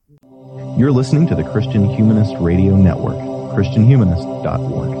You're listening to the Christian Humanist Radio Network,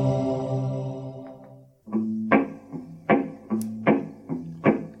 christianhumanist.org.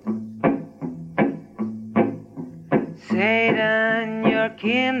 Satan, your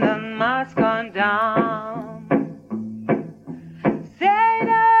kingdom must come down.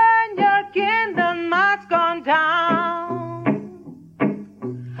 Satan, your kingdom must come down.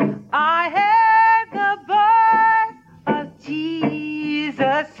 I heard the voice of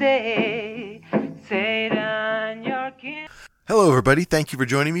Jesus say, Satan, your kingdom. Hello, everybody. Thank you for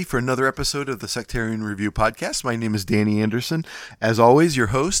joining me for another episode of the Sectarian Review Podcast. My name is Danny Anderson, as always, your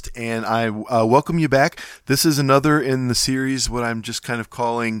host, and I welcome you back. This is another in the series, what I'm just kind of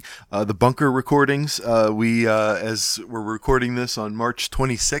calling the bunker recordings. As we're recording this on March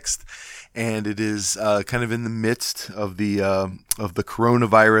 26th, and it is kind of in the midst of the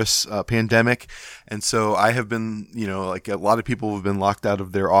coronavirus pandemic. And so I have been, like a lot of people have been locked out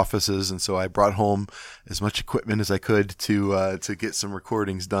of their offices. And so I brought home as much equipment as I could to get some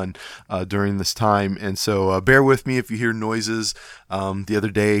recordings done during this time. And so bear with me if you hear noises. The other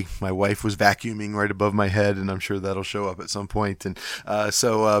day, my wife was vacuuming right above my head, and I'm sure that'll show up at some point. And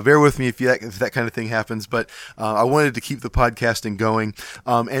so bear with me if that kind of thing happens. But I wanted to keep the podcasting going.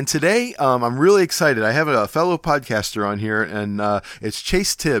 And today, I'm really excited. I have a fellow podcaster on here, and it's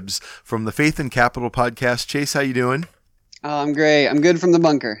Chase Tibbs from the Faith and Capital podcast. Chase, how you doing? Oh, I'm great. I'm good from the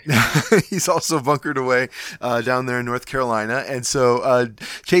bunker. He's also bunkered away down there in North Carolina. And so,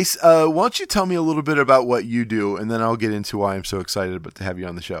 Chase, why don't you tell me a little bit about what you do, and then I'll get into why I'm so excited to have you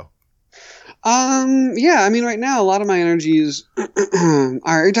on the show. Yeah, I mean, right now, a lot of my energies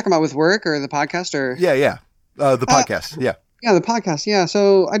are you talking about with work or the podcast or? Yeah. The podcast. Yeah. Yeah, the podcast. Yeah.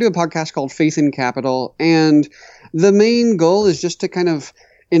 So I do a podcast called Faith in Capital, and the main goal is just to kind of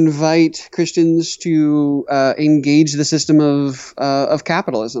invite Christians to engage the system of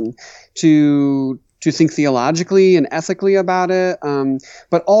capitalism, to think theologically and ethically about it.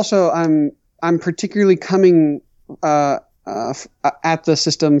 But also, I'm particularly coming at the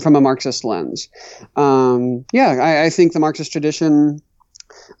system from a Marxist lens. I think the Marxist tradition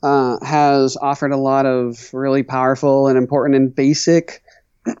has offered a lot of really powerful and important and basic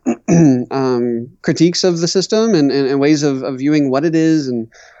critiques of the system and ways of viewing what it is and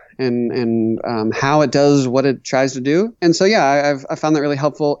how it does what it tries to do. And so, I found that really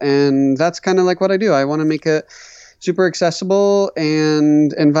helpful. And that's kind of like what I do. I want to make it super accessible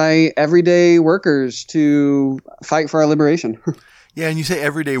and invite everyday workers to fight for our liberation. Yeah, and you say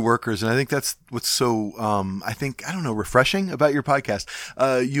everyday workers, and I think that's what's so, refreshing about your podcast.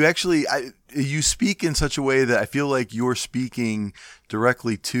 You speak in such a way that I feel like you're speaking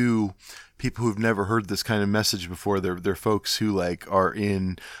directly to people who've never heard this kind of message before. They're folks who are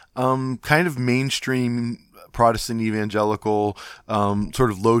in kind of mainstream Protestant evangelical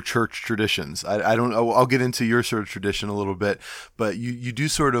sort of low church traditions. I'll get into your sort of tradition a little bit, but you do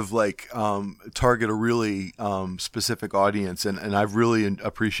sort of target a really specific audience, and I've really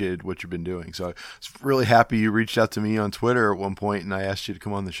appreciated what you've been doing. So I was really happy you reached out to me on Twitter at one point, and I asked you to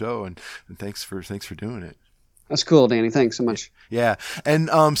come on the show, and thanks for doing it. That's cool, Danny. Thanks so much. Yeah. And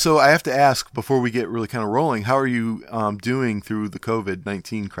so I have to ask, before we get really kind of rolling, how are you doing through the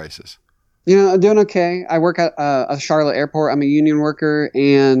COVID-19 crisis? Doing okay. I work at a Charlotte airport. I'm a union worker,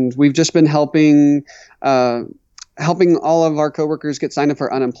 and we've just been helping all of our coworkers get signed up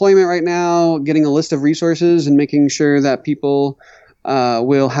for unemployment right now, getting a list of resources and making sure that people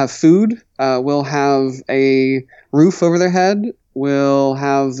will have food, will have a roof over their head, will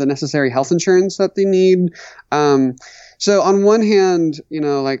have the necessary health insurance that they need. So on one hand,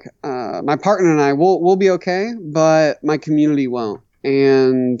 my partner and I will be okay, but my community won't.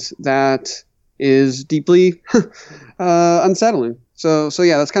 And that is deeply unsettling. So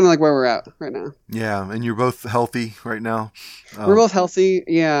that's kind of where we're at right now. Yeah, and you're both healthy right now. We're both healthy.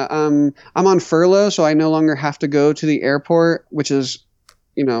 Yeah, I'm on furlough, so I no longer have to go to the airport, which is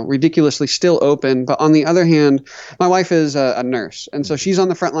ridiculously still open. But on the other hand, my wife is a nurse, and so she's on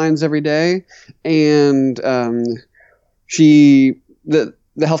the front lines every day, and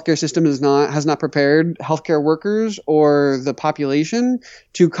the healthcare system has not prepared healthcare workers or the population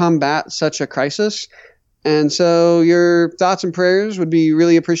to combat such a crisis. And so your thoughts and prayers would be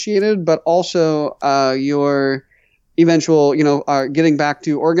really appreciated, but also your eventual, getting back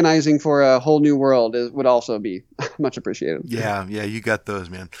to organizing for a whole new world would also be much appreciated. Yeah, you got those,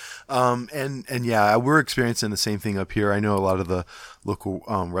 man. And yeah, we're experiencing the same thing up here. I know a lot of the local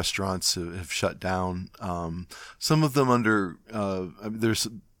restaurants have shut down. Some of them under there's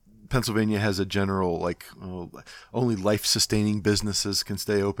Pennsylvania has a general only life-sustaining businesses can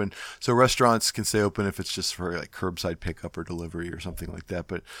stay open. So restaurants can stay open if it's just for like curbside pickup or delivery or something like that.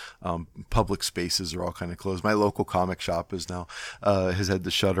 But public spaces are all kind of closed. My local comic shop is now has had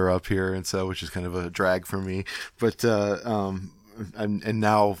the shutter up here, and so which is kind of a drag for me. But and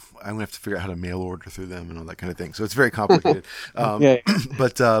now I'm gonna have to figure out how to mail order through them and all that kind of thing. So it's very complicated. Yeah.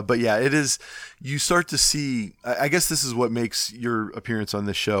 But yeah, it is. You start to see. I guess this is what makes your appearance on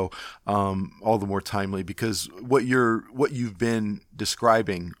this show all the more timely, because what you've been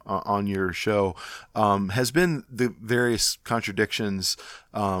describing on your show has been the various contradictions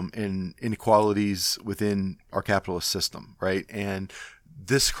and inequalities within our capitalist system, right? And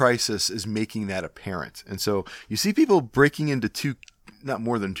this crisis is making that apparent. And so you see people breaking into not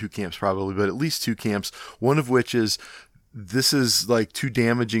more than two camps probably, but at least two camps, one of which is this is like too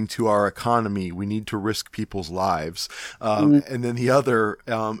damaging to our economy. We need to risk people's lives. And then the other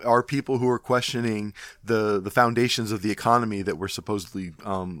are people who are questioning the foundations of the economy that we're supposedly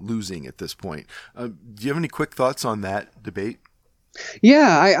losing at this point. Do you have any quick thoughts on that debate?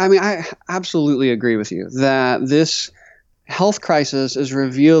 Yeah, I mean, I absolutely agree with you that this health crisis is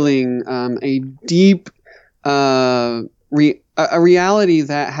revealing a deep a reality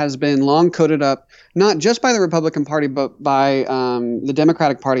that has been long coded up, not just by the Republican Party, but by the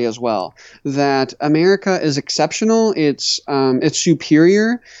Democratic Party as well. That America is exceptional. It's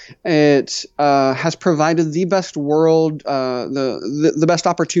superior. It has provided the best world, the best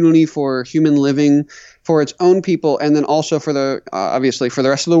opportunity for human living for its own people, and then also for the obviously for the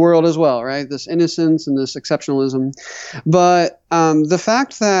rest of the world as well, right? This innocence and this exceptionalism. But the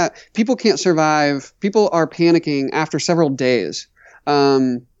fact that people can't survive, people are panicking after several days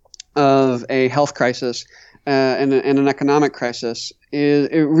of a health crisis and an economic crisis,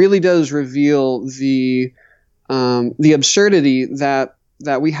 it really does reveal the absurdity that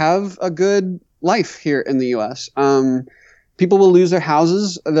we have a good life here in the U.S. People will lose their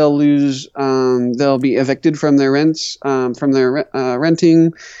houses. They'll be evicted from their rents, from their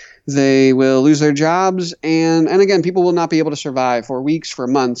renting. They will lose their jobs. And again, people will not be able to survive for weeks, for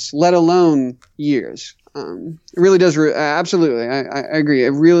months, let alone years. It really does. Absolutely. I agree.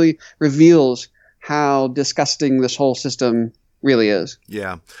 It really reveals how disgusting this whole system really is.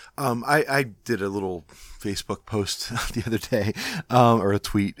 Yeah. I did a little Facebook post the other day, or a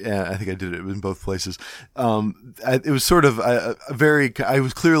tweet. I think I did it in both places. It was sort of I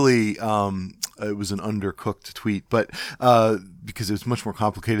was clearly, it was an undercooked tweet, but, because it was much more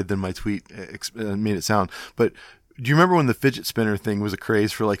complicated than my tweet made it sound. But do you remember when the fidget spinner thing was a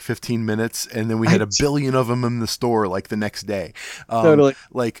craze for like 15 minutes and then we had 1 billion of them in the store like the next day? Totally.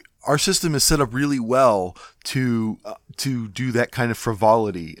 Like our system is set up really well to do that kind of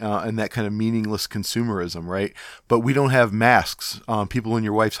frivolity and that kind of meaningless consumerism, right? But we don't have masks. People in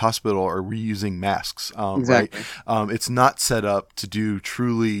your wife's hospital are reusing masks, exactly. Right? It's not set up to do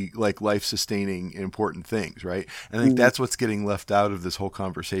truly like life-sustaining important things, right? And I think that's what's getting left out of this whole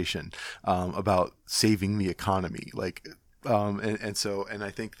conversation about saving the economy, like, and I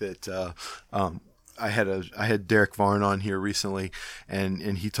think that. I had Derek Varn on here recently,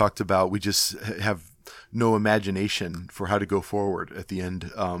 and he talked about we just have no imagination for how to go forward at the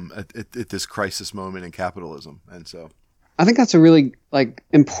end at this crisis moment in capitalism, and so I think that's a really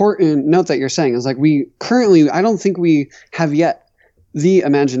important note that you're saying is I don't think we have yet the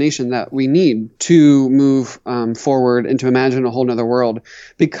imagination that we need to move forward and to imagine a whole nother world,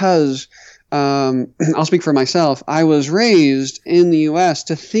 because I'll speak for myself. I was raised in the U.S.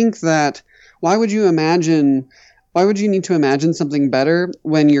 to think that. Why would you need to imagine something better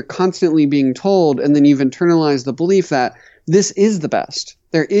when you're constantly being told, and then you've internalized the belief that this is the best.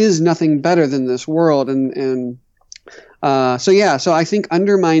 There is nothing better than this world. So I think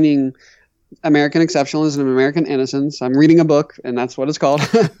undermining American exceptionalism and American innocence, I'm reading a book and that's what it's called.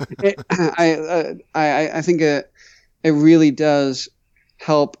 I think it really does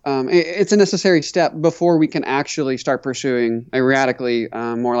help. It's a necessary step before we can actually start pursuing a radically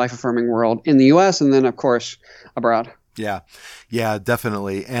more life-affirming world in the U.S. and then, of course, abroad. Yeah,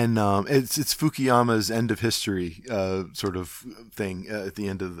 definitely. And it's Fukuyama's end of history sort of thing at the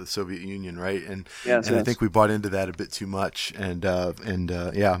end of the Soviet Union, right? And yes, I think we bought into that a bit too much. And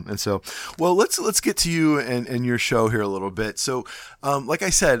so, well, let's get to you and your show here a little bit. So, like I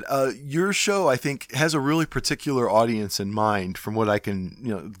said, your show I think has a really particular audience in mind, from what I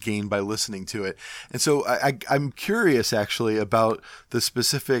can gain by listening to it. And so I'm curious actually about the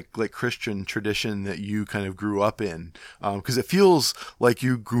specific like Christian tradition that you kind of grew up in. Because it feels like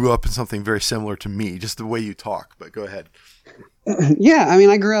you grew up in something very similar to me, just the way you talk. But go ahead. Yeah, I mean,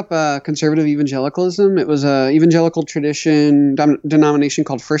 I grew up conservative evangelicalism. It was a evangelical tradition denomination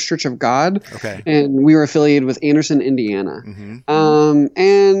called First Church of God, Okay. and we were affiliated with Anderson, Indiana.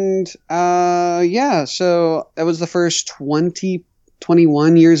 Yeah, so that was the first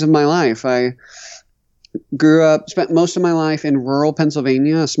 21 years of my life. I spent most of my life in rural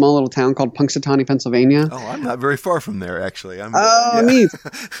Pennsylvania, a small little town called Punxsutawney, Pennsylvania. Oh, I'm not very far from there, actually. Neat.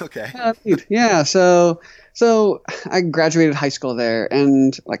 Okay. Neat. Yeah, so I graduated high school there,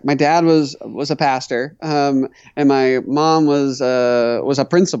 and like my dad was a pastor, and my mom was a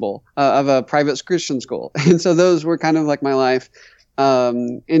principal of a private Christian school, and so those were kind of like my life.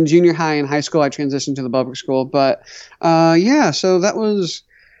 In junior high and high school, I transitioned to the public school, but so that was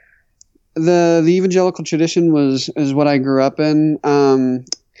the evangelical tradition is what I grew up in.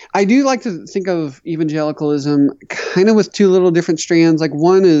 I do like to think of evangelicalism kind of with two little different strands. Like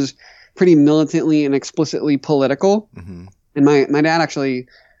one is pretty militantly and explicitly political. Mm-hmm. And my dad actually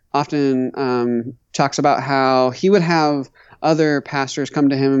often talks about how he would have other pastors come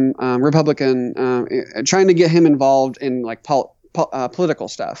to him, Republican, trying to get him involved in like political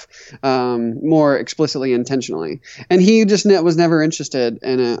stuff, more explicitly, intentionally. And he just was never interested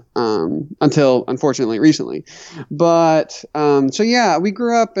in it until, unfortunately, recently. But we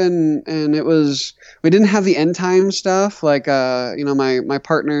grew up and we didn't have the end time stuff. Like, my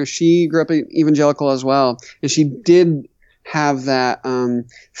partner, she grew up evangelical as well. And she did have that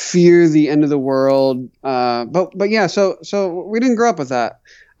fear the end of the world. So we didn't grow up with that.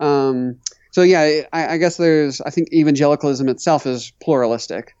 I guess I think evangelicalism itself is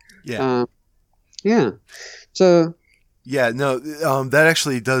pluralistic. Yeah. So. Yeah, no, that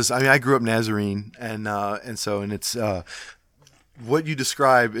actually does. I mean, I grew up Nazarene, and it's what you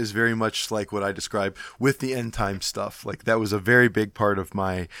describe is very much like what I describe with the end time stuff. Like that was a very big part of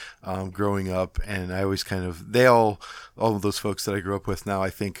my growing up, and I always all of those folks that I grew up with now,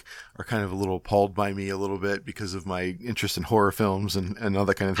 I think, are kind of a little appalled by me a little bit because of my interest in horror films and all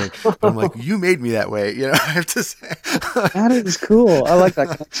that kind of thing. But I'm like, you made me that way, I have to say. That is cool. I like that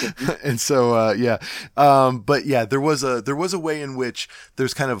connection. And so, there was a way in which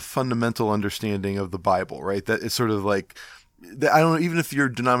there's kind of fundamental understanding of the Bible, right? That it's sort of like, I don't know, even if your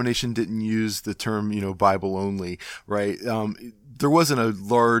denomination didn't use the term, Bible only, right? There wasn't a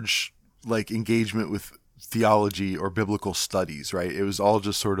large engagement with theology or biblical studies, right? It was all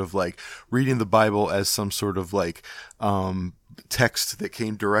just sort of like reading the Bible as some sort of text that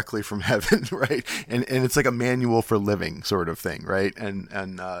came directly from heaven, right? And it's like a manual for living sort of thing, right? And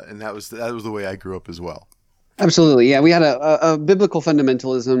that was the way I grew up as well. Absolutely, yeah. We had a biblical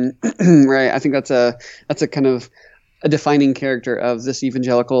fundamentalism, right? I think that's a kind of a defining character of this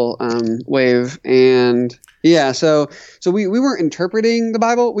evangelical wave. And so we weren't interpreting the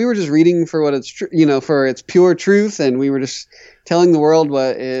Bible. We were just reading for what it's for its pure truth, and we were just telling the world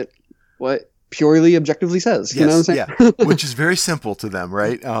what purely objectively says. Yes, you know what I'm saying? Yeah, which is very simple to them,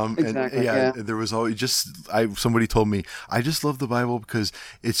 right? Exactly. There was always somebody told me, I just love the Bible because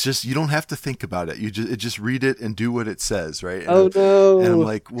it's just, you don't have to think about it. You just read it and do what it says, right? And And I'm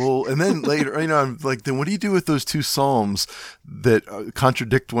like, well, and then later, I'm like, then what do you do with those two Psalms that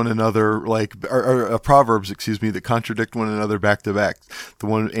contradict one another, or Proverbs, that contradict one another back to back? The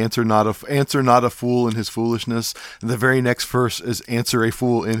one, answer not a fool in his foolishness, and the very next verse is answer a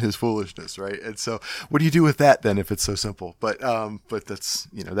fool in his foolishness, right? And so what do you do with that then if it's so simple? But that's,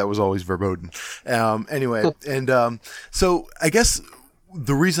 that was always verboten. So I guess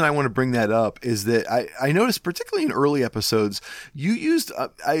the reason I want to bring that up is that I noticed, particularly in early episodes, you used,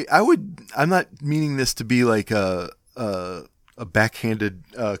 I'm not meaning this to be like a backhanded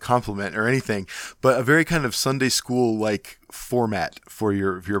compliment or anything, but a very kind of Sunday school like format for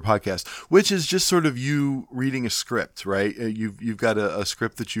your podcast, which is just sort of you reading a script, right? You've got a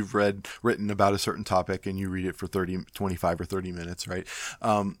script that you've written about a certain topic, and you read it for 25 or 30 minutes, right?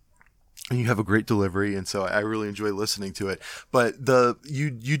 And you have a great delivery, and so I really enjoy listening to it. But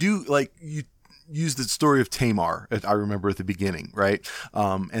you use the story of Tamar, I remember at the beginning, right?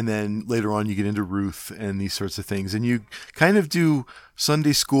 And then later on you get into Ruth and these sorts of things, and you kind of do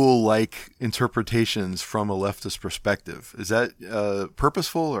Sunday school like interpretations from a leftist perspective. Is that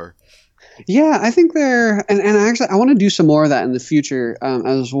purposeful or? Yeah, I think and actually I want to do some more of that in the future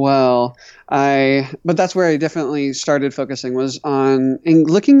as well. But that's where I definitely started focusing, was on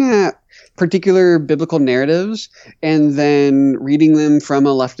looking at particular biblical narratives and then reading them from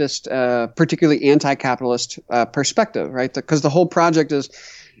a leftist, particularly anti-capitalist perspective, right? Because the whole project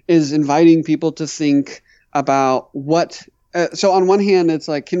is inviting people to think about what. So on one hand, it's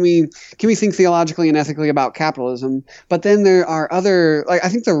like, can we think theologically and ethically about capitalism? But then there are other, I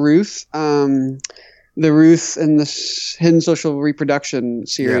think the Ruth the Ruth and the Hidden Social Reproduction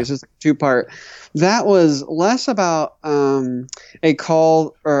series is a 2-part. That was less about a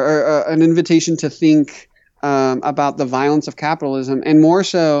call or an invitation to think about the violence of capitalism, and more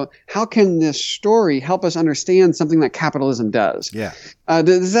so, how can this story help us understand something that capitalism does? Yeah.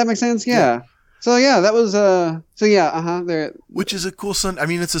 Does that make sense? Yeah. So that was there. Which is a cool I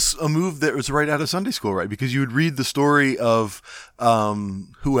mean, it's a move that was right out of Sunday school, right? Because you would read the story of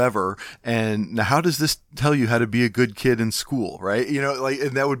whoever, and now how does this tell you how to be a good kid in school, right? You know, like,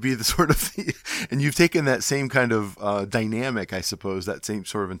 and that would be the sort of thing, and you've taken that same kind of dynamic, I suppose, that same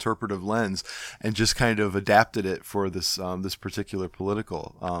sort of interpretive lens, and just kind of adapted it for this this particular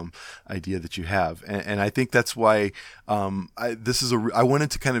political idea that you have, and I think that's why I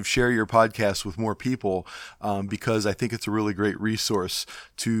wanted to kind of share your podcast with more people because I think it's a really great resource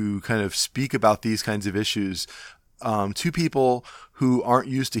to kind of speak about these kinds of issues to people who aren't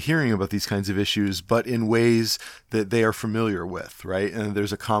used to hearing about these kinds of issues, but in ways that they are familiar with, right? And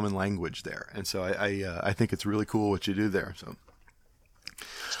there's a common language there. And so I think it's really cool what you do there. So.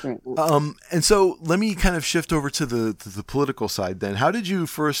 And so let me kind of shift over to the political side then. How did you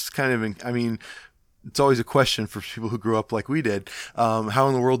first kind of, I mean, it's always a question for people who grew up like we did. How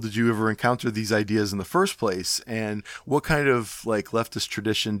in the world did you ever encounter these ideas in the first place? And what kind of like leftist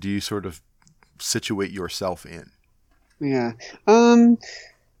tradition do you sort of situate yourself in? Yeah.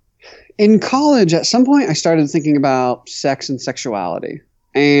 In college, at some point, I started thinking about sex and sexuality.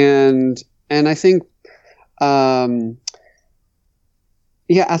 And I think, at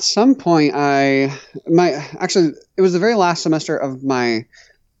some point actually, it was the very last semester of my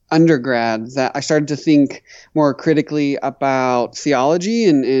undergrad that I started to think more critically about theology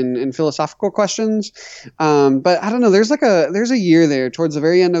and philosophical questions. But I don't know, there's a year there towards the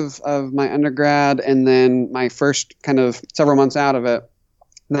very end of my undergrad and then my first kind of several months out of it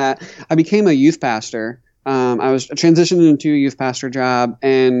that I became a youth pastor. I was transitioned into a youth pastor job,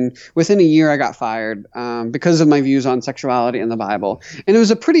 and within a year I got fired because of my views on sexuality and the Bible. And it was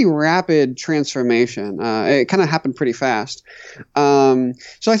a pretty rapid transformation. It kind of happened pretty fast. So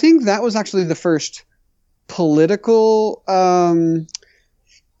I think that was actually the first political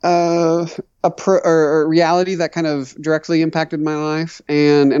reality that kind of directly impacted my life.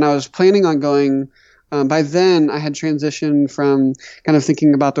 And I was planning on going. By then, I had transitioned from kind of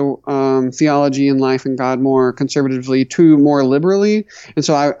thinking about the theology and life and God more conservatively to more liberally. And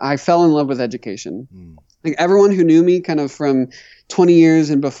so I fell in love with education. Like everyone who knew me kind of from 20 years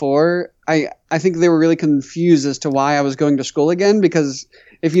and before, I think they were really confused as to why I was going to school again, because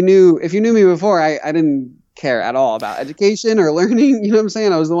if you knew me before, I didn't care at all about education or learning. You know what I'm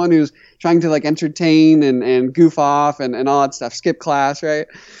saying? I was the one who was trying to like entertain and goof off and all that stuff, skip class, right?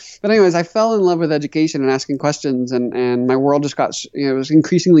 But anyways, I fell in love with education and asking questions, and my world just got, it was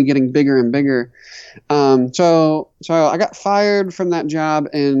increasingly getting bigger and bigger. So I got fired from that job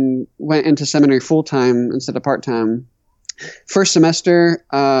and went into seminary full-time instead of part-time. First semester,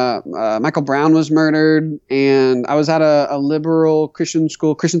 Michael Brown was murdered, and I was at a liberal Christian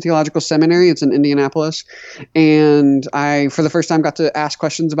school, Christian Theological Seminary. It's in Indianapolis. And I, for the first time, got to ask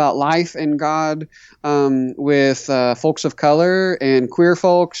questions about life and God with folks of color and queer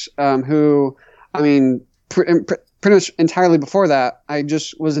folks who, I mean, pretty much entirely before that, I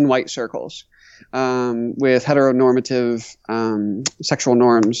just was in white circles. With heteronormative sexual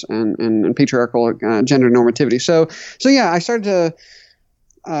norms and patriarchal gender normativity. So yeah, I started to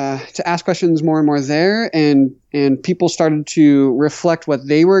ask questions more and more there, and people started to reflect what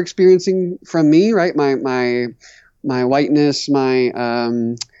they were experiencing from me, right? My whiteness, my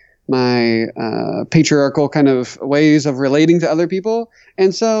patriarchal kind of ways of relating to other people.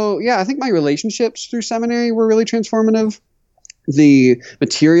 And so, yeah, I think my relationships through seminary were really transformative. The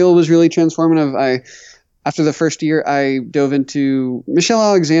material was really transformative. After the first year, I dove into Michelle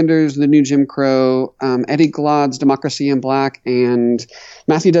Alexander's The New Jim Crow, Eddie Glaude's Democracy in Black, and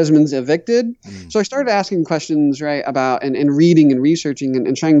Matthew Desmond's Evicted. So I started asking questions, right, about and reading and researching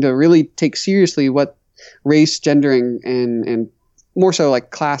and trying to really take seriously what race, gendering, and more so like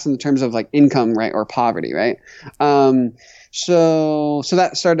class in terms of like income, right, or poverty, right? So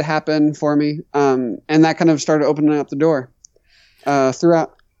that started to happen for me, and that kind of started opening up the door.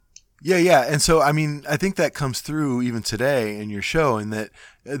 Throughout. Yeah. And so, I mean, I think that comes through even today in your show, in that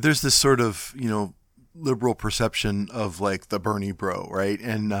there's this sort of, liberal perception of like the Bernie bro, right?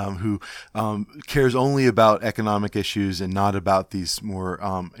 And who cares only about economic issues and not about these more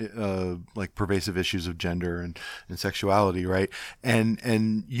like pervasive issues of gender and sexuality, right?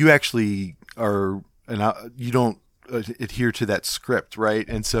 And you actually are, you don't adhere to that script, right?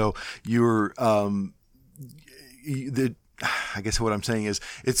 And so you're I guess what I'm saying is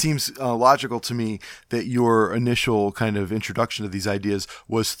it seems logical to me that your initial kind of introduction to these ideas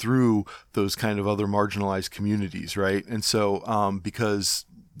was through those kind of other marginalized communities, right? And so because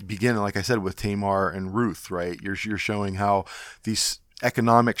beginning, like I said, with Tamar and Ruth, right? You're showing how these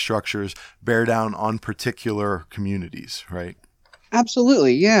economic structures bear down on particular communities, right?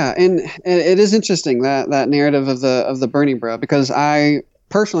 Absolutely, yeah, and it is interesting that narrative of the Bernie bro, because I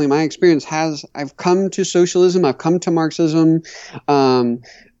personally, my experience I've come to socialism, I've come to Marxism,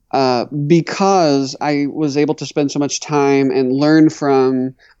 because I was able to spend so much time and learn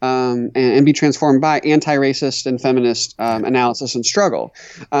from and be transformed by anti-racist and feminist analysis and struggle,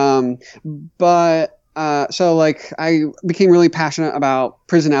 so like I became really passionate about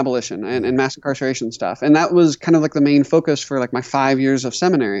prison abolition and mass incarceration stuff. And that was kind of like the main focus for like my 5 years of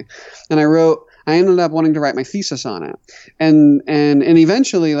seminary. And I ended up wanting to write my thesis on it. And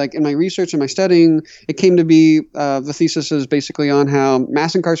eventually, like in my research and my studying, it came to be the thesis is basically on how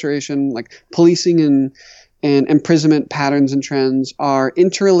mass incarceration, like policing and imprisonment patterns and trends are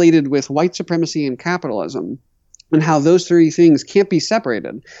interrelated with white supremacy and capitalism, and how those three things can't be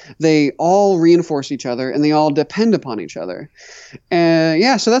separated. They all reinforce each other and they all depend upon each other.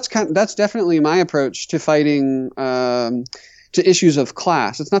 So that's definitely my approach to fighting to issues of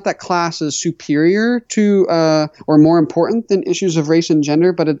class. It's not that class is superior to or more important than issues of race and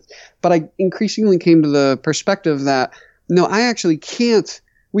gender, but I increasingly came to the perspective that no,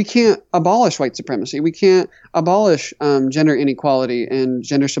 we can't abolish white supremacy. We can't abolish gender inequality and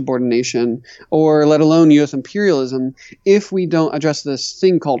gender subordination, or let alone U.S. imperialism, if we don't address this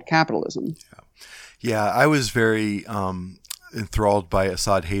thing called capitalism. Yeah, I was very enthralled by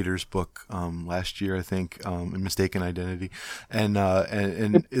Assad Hader's book last year, I think, Mistaken Identity, and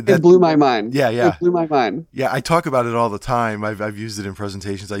it blew my mind. Yeah, it blew my mind. Yeah, I talk about it all the time. I've used it in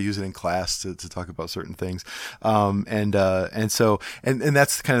presentations. I use it in class to talk about certain things, and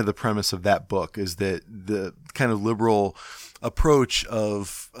that's kind of the premise of that book, is that the kind of liberal approach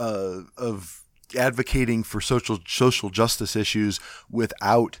of advocating for social justice issues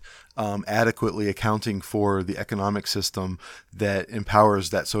without adequately accounting for the economic system that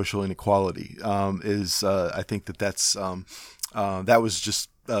empowers that social inequality I think that was just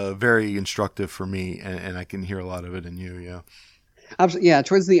very instructive for me, and I can hear a lot of it in you. Yeah. Absolutely. Yeah.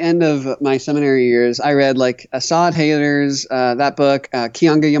 Towards the end of my seminary years, I read like Assad Hader's that book,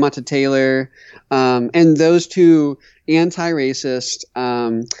 Keeanga-Yamahtta Taylor, and those two anti-racist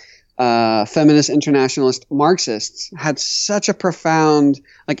feminist internationalist Marxists had such a profound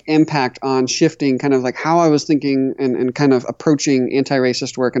like impact on shifting kind of like how I was thinking and kind of approaching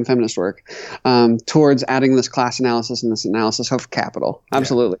anti-racist work and feminist work towards adding this class analysis and this analysis of capital.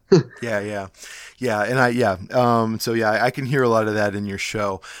 Absolutely. Yeah. And I can hear a lot of that in your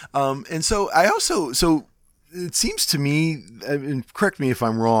show. And so it seems to me, and correct me if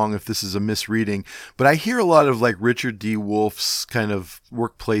I'm wrong, if this is a misreading, but I hear a lot of like Richard D. Wolff's kind of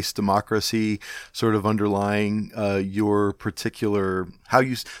workplace democracy sort of underlying your particular,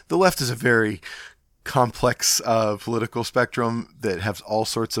 the left is a very complex political spectrum that has all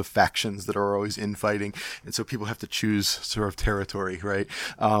sorts of factions that are always infighting, and so people have to choose sort of territory, right?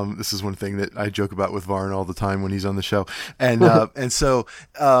 This is one thing that I joke about with Varn all the time when he's on the show, and so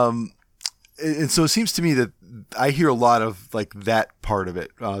it seems to me that I hear a lot of like that part of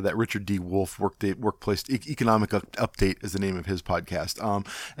it, that Richard D. Wolff workplace economic update is the name of his podcast.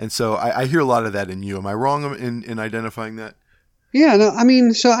 And so I hear a lot of that in you. Am I wrong in identifying that? Yeah, no, I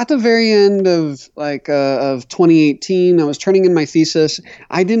mean, so at the very end of of 2018, I was turning in my thesis.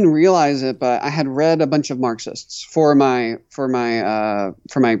 I didn't realize it, but I had read a bunch of Marxists for my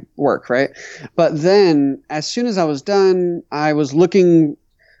work, right? But then as soon as I was done, I was looking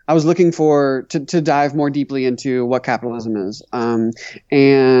to dive more deeply into what capitalism is.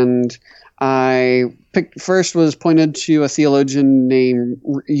 And I was pointed to a theologian named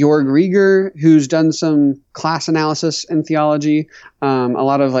Jörg Rieger, who's done some class analysis in theology, a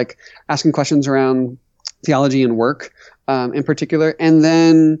lot of like asking questions around theology and work. In particular, and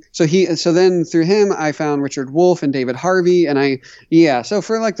then then through him I found Richard Wolff and David Harvey, and so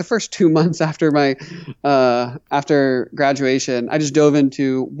for like the first 2 months after my after graduation, I just dove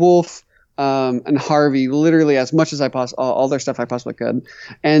into Wolff and Harvey literally as much as I all their stuff I possibly could,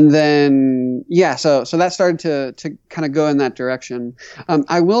 and then so that started to kind of go in that direction.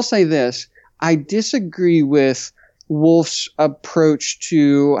 I will say this: I disagree with Wolff's approach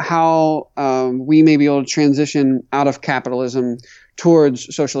to how we may be able to transition out of capitalism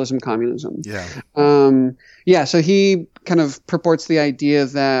towards socialism, communism. Yeah. So he kind of purports the idea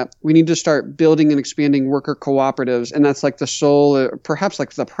that we need to start building and expanding worker cooperatives, and that's like the sole, or perhaps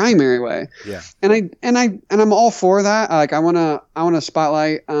like the primary way. Yeah. And I'm all for that. Like I want to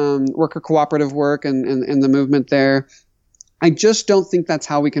spotlight worker cooperative work and the movement there. I just don't think that's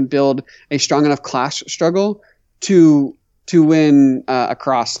how we can build a strong enough class struggle to win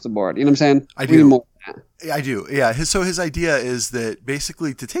across the board. You know what I'm saying? I do. I do. Yeah. So his idea is that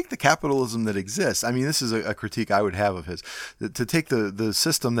basically to take the capitalism that exists, I mean, this is a critique I would have of his, to take the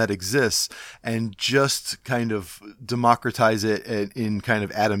system that exists and just kind of democratize it in kind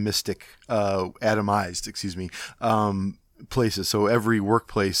of atomized, places. So every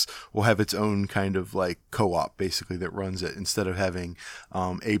workplace will have its own kind of like co-op basically that runs it, instead of having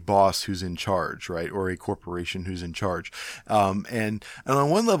a boss who's in charge, right? Or a corporation who's in charge. And on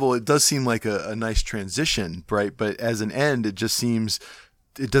one level, it does seem like a nice transition, right? But as an end, it just seems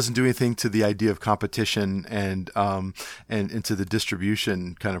it doesn't do anything to the idea of competition and into the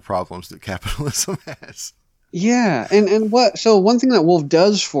distribution kind of problems that capitalism has. Yeah, so one thing that Wolf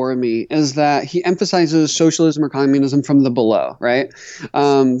does for me is that he emphasizes socialism or communism from the below, right?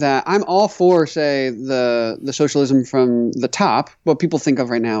 That I'm all for, say, the socialism from the top, what people think of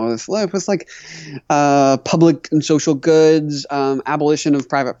right now with like public and social goods, abolition of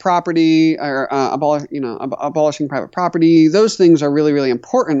private property, or abolishing private property. Those things are really, really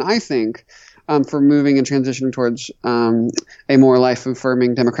important, I think. For moving and transitioning towards a more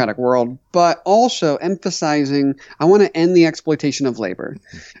life-affirming democratic world, but also emphasizing I want to end the exploitation of labor.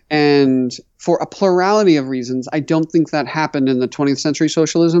 And for a plurality of reasons, I don't think that happened in the 20th century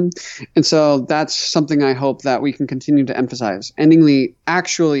socialism. And so that's something I hope that we can continue to emphasize,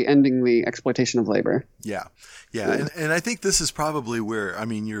 actually ending the exploitation of labor. Yeah. Yeah. And I think this is probably where, I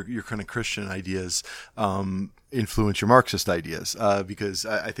mean, your kind of Christian ideas influence your Marxist ideas, because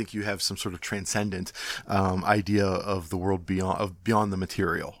I think you have some sort of transcendent idea of the world beyond the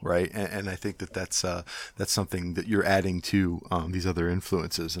material, right? And I think that's something that you're adding to these other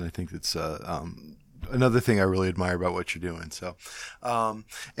influences, and I think that's another thing I really admire about what you're doing. So,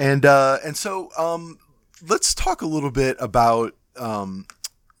 let's talk a little bit about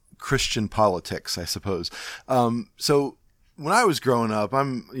Christian politics, I suppose. So when I was growing up,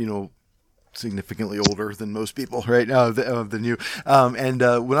 I'm, significantly older than most people right now than you.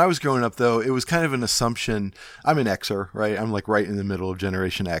 When I was growing up, though, it was kind of an assumption. I'm an Xer, right? I'm like right in the middle of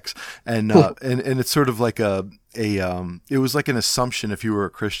Generation X. And it's sort of like it was like an assumption if you were a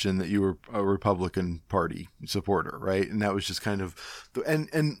Christian that you were a Republican Party supporter, right? And that was just kind of,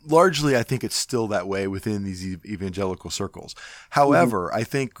 and largely I think it's still that way within these evangelical circles. However, I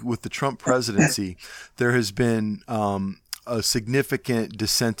think with the Trump presidency, there has been a significant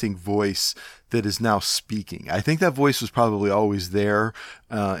dissenting voice that is now speaking. I think that voice was probably always there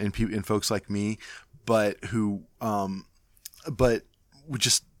in folks like me, but we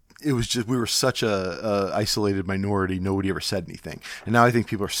were such a isolated minority. Nobody ever said anything, and now I think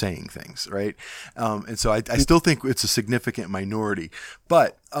people are saying things, right? And so I still think it's a significant minority,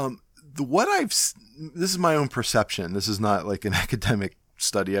 but this is my own perception. This is not like an academic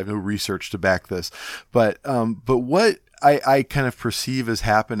study. I have no research to back this, but what I kind of perceive as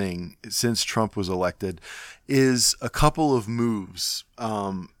happening since Trump was elected is a couple of moves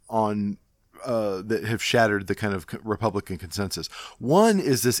that have shattered the kind of Republican consensus. One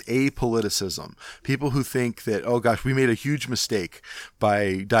is this apoliticism. People who think that, oh gosh, we made a huge mistake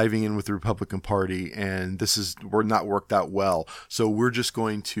by diving in with the Republican Party, and we're not worked out well. So we're just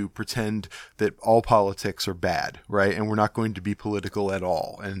going to pretend that all politics are bad, right? And we're not going to be political at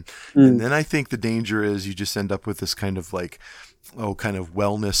all. And then I think the danger is you just end up with this kind of like, kind of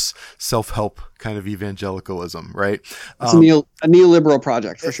wellness, self-help kind of evangelicalism, right? It's a neoliberal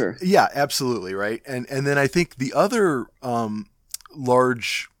project for sure. Yeah, absolutely, right. And then I think the other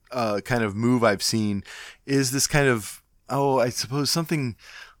large kind of move I've seen is this kind of, I suppose something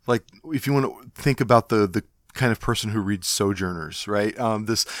like, if you want to think about the kind of person who reads Sojourners, right?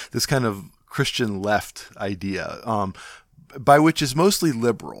 This kind of Christian left idea. By which is mostly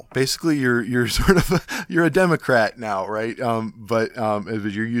liberal. Basically, you're sort of you're a Democrat now, right? But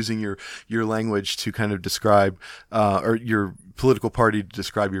you're using your language to kind of describe or your political party to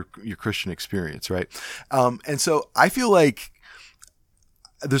describe your Christian experience, right? And so I feel like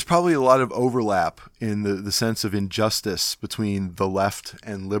there's probably a lot of overlap in the sense of injustice between the left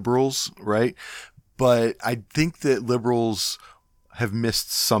and liberals, right? But I think that liberals have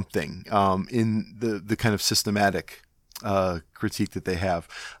missed something in the kind of systematic critique that they have.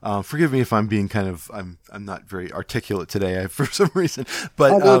 Forgive me if I'm being I'm not very articulate today for some reason,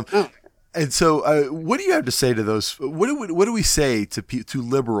 but And so, what do you have to say to those? What do we say to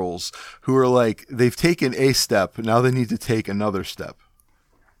liberals who are like, they've taken a step, now they need to take another step?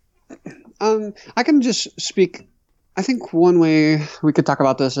 I can just speak. I think one way we could talk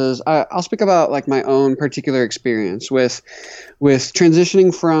about this is I'll speak about like my own particular experience with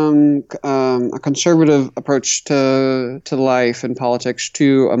transitioning from a conservative approach to life and politics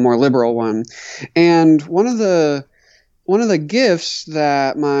to a more liberal one. And one of the gifts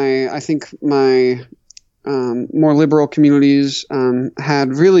that my more liberal communities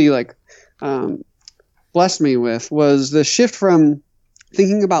had really blessed me with was the shift from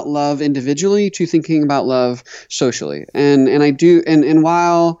thinking about love individually to thinking about love socially. And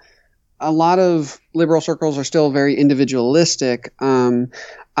while a lot of liberal circles are still very individualistic,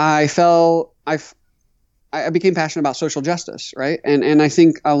 I became passionate about social justice, right? And I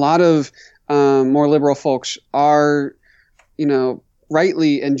think a lot of more liberal folks are,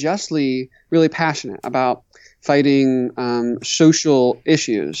 rightly and justly really passionate about fighting social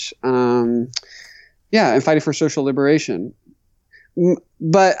issues, and fighting for social liberation.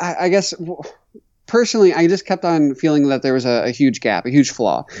 But I guess personally, I just kept on feeling that there was a huge gap, a huge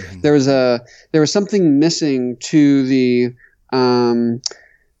flaw. Mm-hmm. There was something missing to the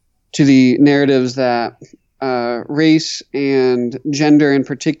narratives that race and gender in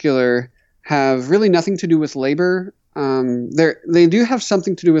particular have really nothing to do with labor. They do have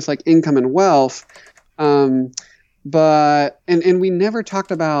something to do with like income and wealth, but we never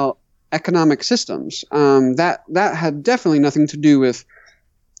talked about economic systems. That had definitely nothing to do with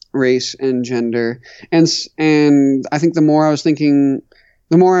race and gender. And I think the more I was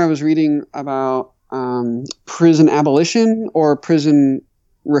reading about prison abolition or prison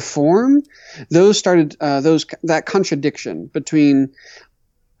reform, that contradiction between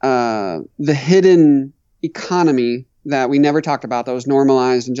the hidden economy that we never talked about, that was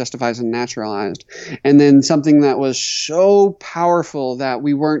normalized and justified and naturalized, and then something that was so powerful that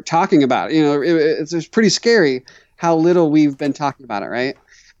we weren't talking about. It's pretty scary how little we've been talking about it, right?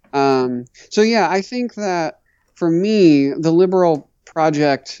 I think that for me, the liberal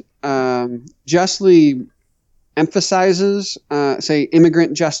project justly emphasizes, say,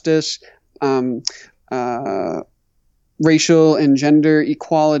 immigrant justice, racial and gender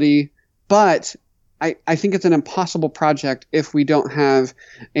equality, but I think it's an impossible project if we don't have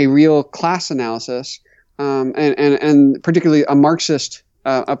a real class analysis, and particularly a Marxist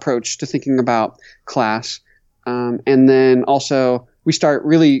approach to thinking about class. And then also we start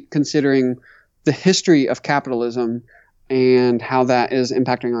really considering the history of capitalism and how that is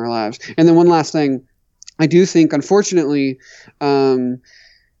impacting our lives. And then one last thing, I do think, unfortunately,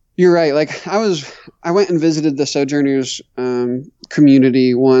 you're right. Like I went and visited the Sojourners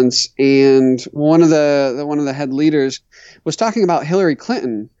community once, and one of the head leaders was talking about Hillary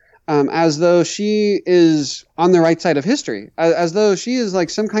Clinton as though she is on the right side of history, as though she is like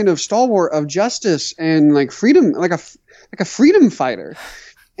some kind of stalwart of justice and like freedom, like a freedom fighter.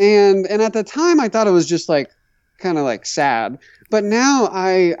 And at the time, I thought it was just like kind of like sad. But now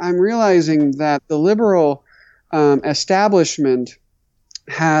I'm realizing that the liberal establishment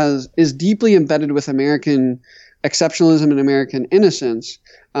is deeply embedded with American exceptionalism and American innocence,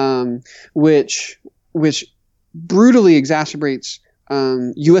 which brutally exacerbates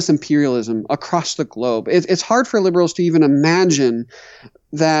U.S. imperialism across the globe. It's hard for liberals to even imagine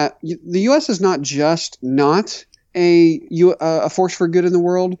that the U.S. is not just not a force for good in the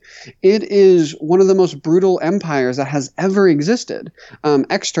world. It is one of the most brutal empires that has ever existed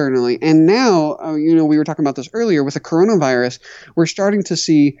externally. And now, we were talking about this earlier with the coronavirus, we're starting to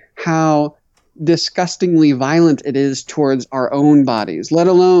see how disgustingly violent it is towards our own bodies, let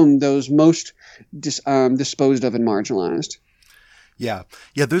alone those most disposed of and marginalized. Yeah.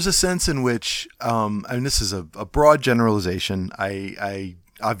 There's a sense in which, and this is a broad generalization. I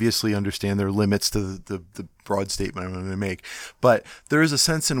obviously understand there are limits to the broad statement I'm going to make, but there is a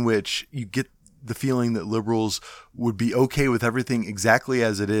sense in which you get the feeling that liberals would be okay with everything exactly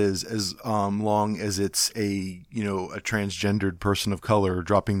as it is, as long as it's a transgendered person of color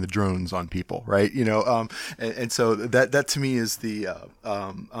dropping the drones on people, right? And so that to me is the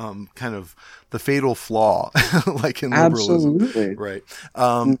kind of the fatal flaw, like in liberalism, absolutely, right?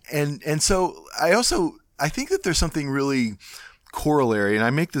 And so I think that there's something really corollary, and I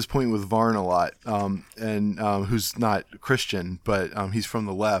make this point with Varn a lot, and who's not Christian, but he's from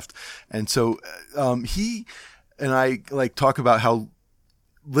the left, and so he and I like talk about how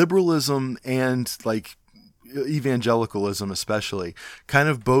liberalism and like evangelicalism especially, kind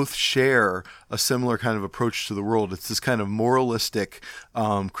of both share a similar kind of approach to the world. It's this kind of moralistic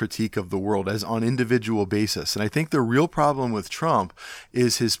critique of the world as on individual basis. And I think the real problem with Trump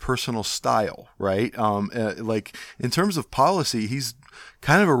is his personal style, right? Like in terms of policy, he's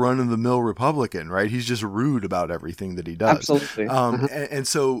kind of a run-of-the-mill Republican, right? He's just rude about everything that he does. Absolutely. And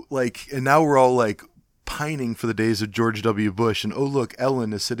so like, and now we're all like pining for the days of George W. Bush, and oh look,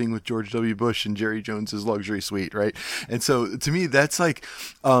 Ellen is sitting with George W. Bush in Jerry Jones's luxury suite, right? And so to me, that's like,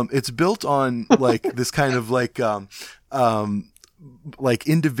 it's built on like this kind of like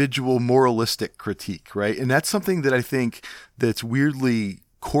individual moralistic critique, right? And that's something that I think that's weirdly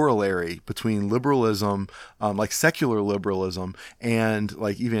corollary between liberalism, like secular liberalism, and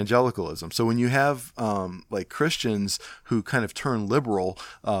like evangelicalism. So when you have like Christians who kind of turn liberal,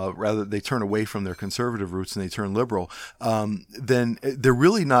 rather they turn away from their conservative roots and they turn liberal, then they're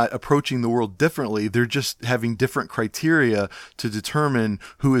really not approaching the world differently. They're just having different criteria to determine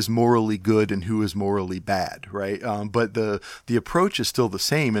who is morally good and who is morally bad, right? But the approach is still the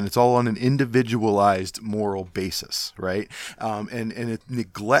same, and it's all on an individualized moral basis, right? And it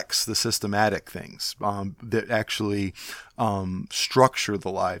neglects the systematic things that actually structure the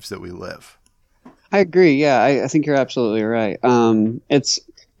lives that we live. I agree. Yeah, I think you're absolutely right. It's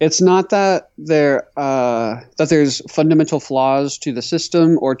not that there's fundamental flaws to the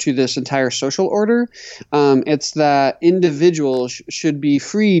system or to this entire social order. It's that individuals should be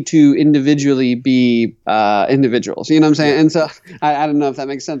free to individually be individuals. You know what I'm saying? And so I don't know if that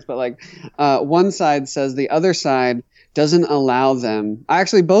makes sense, but like one side says the other side doesn't allow them.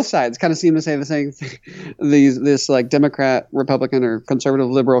 Actually, both sides kind of seem to say the same thing. This like Democrat, Republican, or conservative,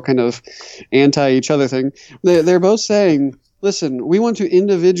 liberal kind of anti each other thing. They're both saying, listen, we want to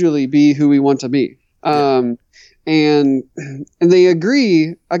individually be who we want to be. And they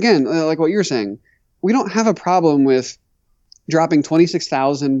agree, again, like what you're saying. We don't have a problem with dropping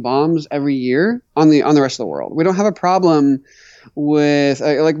 26,000 bombs every year on the rest of the world. We don't have a problem with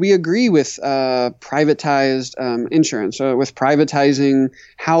like we agree with privatized insurance, with privatizing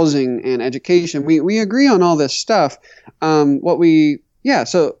housing and education. We agree on all this stuff. But what we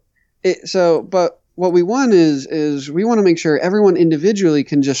want is we want to make sure everyone individually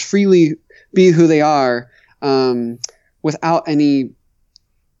can just freely be who they are without any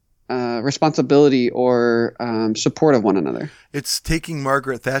responsibility or support of one another. It's taking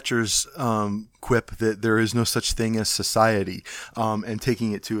Margaret Thatcher's quip that there is no such thing as society, and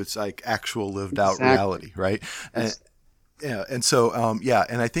taking it to its like actual lived out reality, right? And so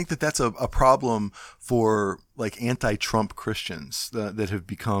and I think that that's a problem for like anti-Trump Christians that have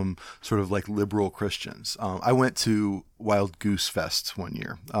become sort of like liberal Christians. I went to Wild Goose Fest one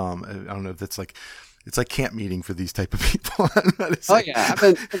year. I don't know if that's like, it's like camp meeting for these type of people. I've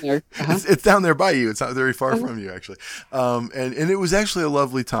been there. It's down there by you. It's not very far from you, actually. And it was actually a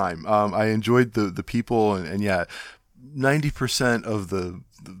lovely time. I enjoyed the people, and 90% of the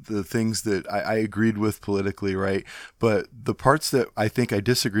things that I agreed with politically, right? But the parts that I think I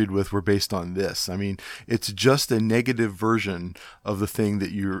disagreed with were based on this. I mean, it's just a negative version of the thing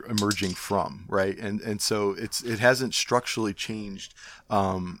that you're emerging from, right? And so it hasn't structurally changed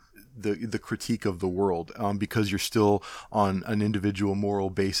the critique of the world, because you're still on an individual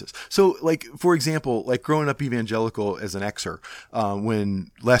moral basis. So like, for example, like growing up evangelical as an Xer, when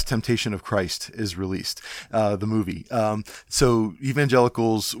Last Temptation of Christ is released, the movie. So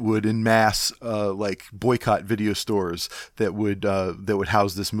evangelicals would en masse, like boycott video stores that would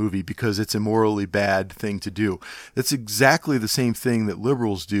house this movie because it's a morally bad thing to do. That's exactly the same thing that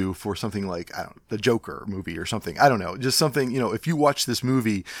liberals do for something like, I don't know, the Joker movie or something. I don't know, just something, if you watch this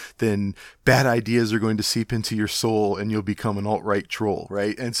movie, then bad ideas are going to seep into your soul and you'll become an alt-right troll,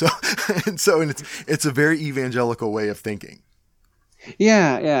 right? And so it's a very evangelical way of thinking.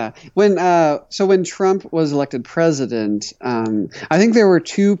 Yeah. When Trump was elected president, I think there were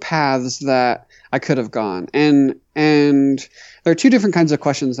two paths that I could have gone, and there are two different kinds of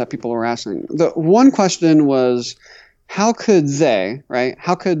questions that people were asking. The one question was, how could they, right?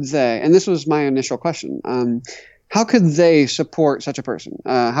 How could they? And this was my initial question. How could they support such a person?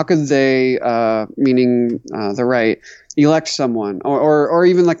 How could they, meaning the right, elect someone, or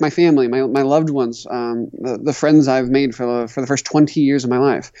even like my family, my loved ones, the friends I've made for the first 20 years of my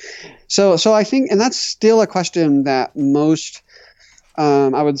life? So I think, and that's still a question that most,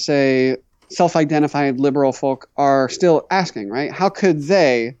 I would say, self-identified liberal folk are still asking, right? How could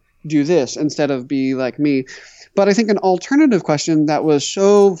they do this instead of be like me? But I think an alternative question that was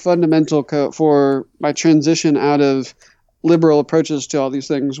so fundamental for my transition out of liberal approaches to all these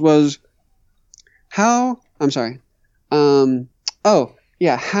things was how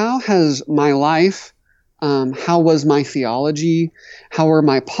has my life how was my theology, how were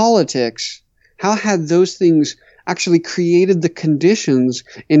my politics, how had those things actually created the conditions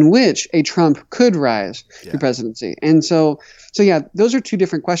in which a Trump could rise to presidency. And so yeah, those are two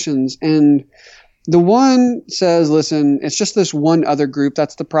different questions. And the one says, listen, it's just this one other group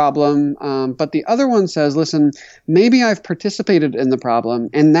that's the problem. But the other one says, listen, maybe I've participated in the problem.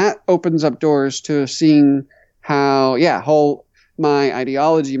 And that opens up doors to seeing how, my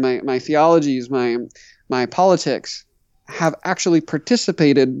ideology, my theologies, my politics have actually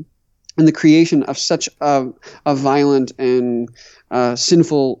participated in the creation of such a violent and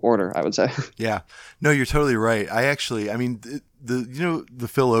sinful order, I would say. Yeah. No, you're totally right. The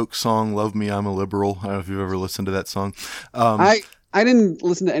Phil Oakes song, Love Me, I'm a Liberal. I don't know if you've ever listened to that song. I didn't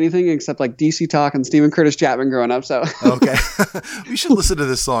listen to anything except like DC Talk and Stephen Curtis Chapman growing up. So okay, we should listen to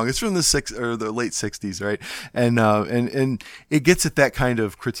this song. It's from the late '60s, right? And it gets at that kind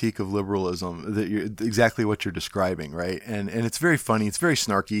of critique of liberalism, exactly what you're describing, right? And it's very funny. It's very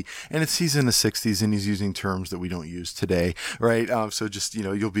snarky, and he's in the '60s and he's using terms that we don't use today, right? So just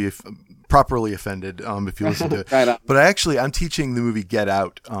you'll be properly offended if you listen to it. Right on. But I'm teaching the movie Get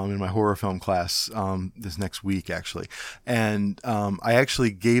Out in my horror film class this next week, actually, and I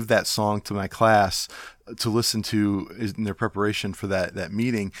actually gave that song to my class to listen to in their preparation for that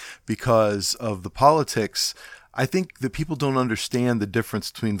meeting because of the politics. I think that people don't understand the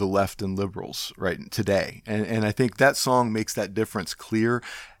difference between the left and liberals right today. And I think that song makes that difference clear,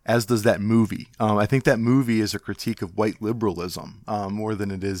 as does that movie. I think that movie is a critique of white liberalism more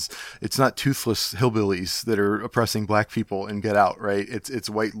than it's not toothless hillbillies that are oppressing black people and Get Out, right? It's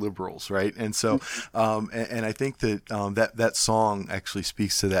white liberals, right? And so, and I think that that song actually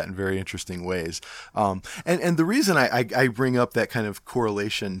speaks to that in very interesting ways. And the reason I bring up that kind of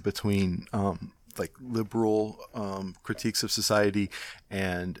correlation between like liberal critiques of society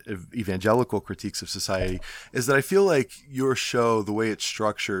and evangelical critiques of society is that I feel like your show, the way it's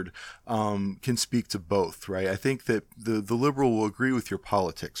structured, can speak to both, right? I think that the liberal will agree with your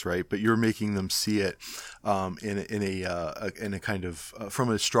politics, right? But you're making them see it in a kind of from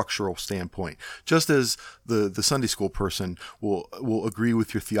a structural standpoint, just as the Sunday school person will agree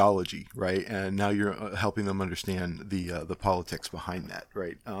with your theology, right? And now you're helping them understand the politics behind that,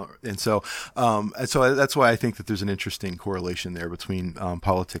 right? And so that's why I think that there's an interesting correlation there between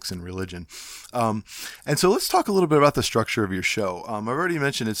politics and religion. And so let's talk a little bit about the structure of your show. I've already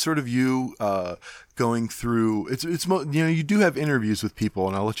mentioned it's sort of you going through. You do have interviews with people,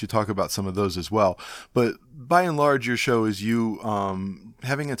 and I'll let you talk about some of those as well. But by and large, your show is you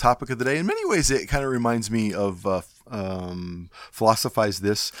having a topic of the day. In many ways, it kind of reminds me of Philosophize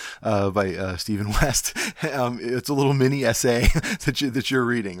This by Stephen West. It's a little mini essay that you're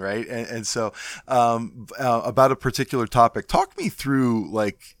reading, right? And so about a particular topic. Talk me through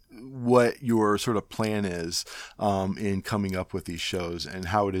like what your sort of plan is in coming up with these shows and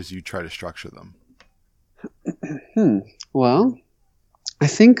how it is you try to structure them. Well, I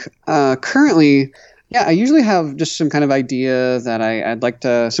think currently, I usually have just some kind of idea that I'd like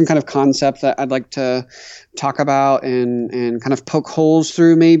to, some kind of concept that I'd like to talk about and kind of poke holes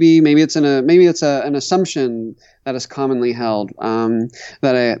through. Maybe it's an assumption that is commonly held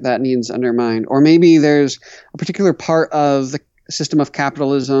that needs undermined, or maybe there's a particular part of the system of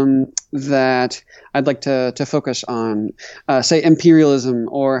capitalism that I'd like to focus on, say imperialism,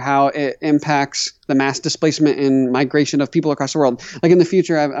 or how it impacts the mass displacement and migration of people across the world. Like in the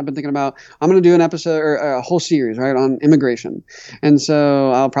future, I've been thinking about, I'm going to do an episode or a whole series, right, on immigration. And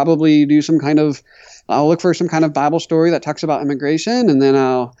so I'll probably do I'll look for some kind of Bible story that talks about immigration, and then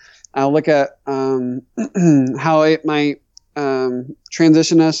I'll look at how it might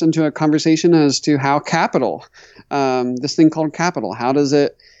transition us into a conversation as to how capital, this thing called capital, how does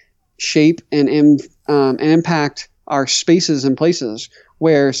it shape and impact our spaces and places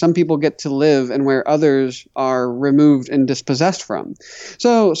where some people get to live and where others are removed and dispossessed from.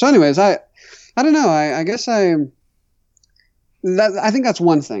 So anyways, I don't know. I guess I think that's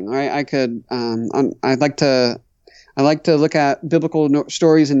one thing, right? I like to look at biblical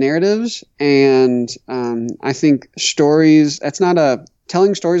stories and narratives, and I think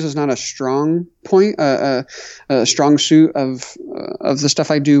telling stories is not a strong point, a strong suit of the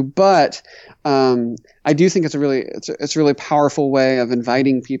stuff I do, but I do think it's a really powerful way of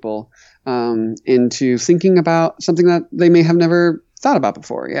inviting people into thinking about something that they may have never thought about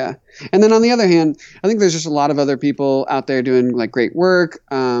before. Yeah. And then on the other hand, I think there's just a lot of other people out there doing like great work.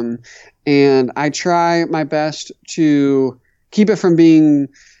 And I try my best to keep it from being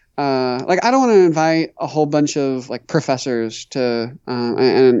like I don't want to invite a whole bunch of like professors to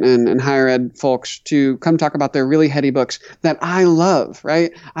and higher ed folks to come talk about their really heady books that I love,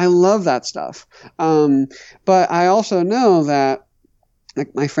 right? I love that stuff. But I also know that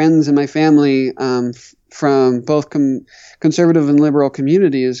like my friends and my family from both conservative and liberal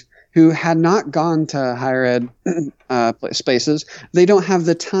communities who had not gone to higher ed spaces, they don't have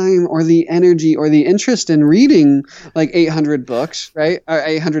the time or the energy or the interest in reading like 800 books, right? Or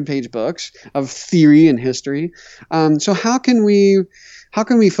 800-page books of theory and history. So how can we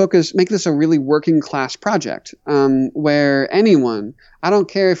make this a really working class project where anyone, I don't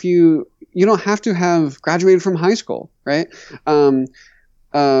care if you don't have to have graduated from high school, right?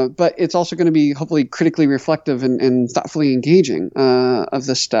 But it's also going to be hopefully critically reflective and thoughtfully engaging of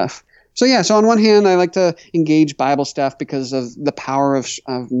this stuff. So yeah, so on one hand, I like to engage Bible stuff because of the power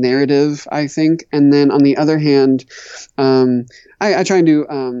of narrative, I think. And then on the other hand, I try and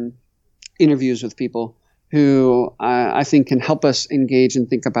do interviews with people who I think can help us engage and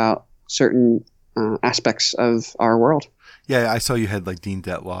think about certain aspects of our world. Yeah, I saw you had like Dean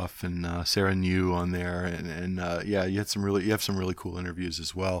Detloff and Sarah New on there, and yeah, you have some really cool interviews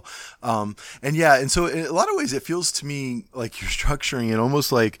as well. And so in a lot of ways, it feels to me like you're structuring it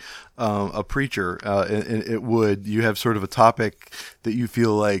almost like a preacher. And you have sort of a topic that you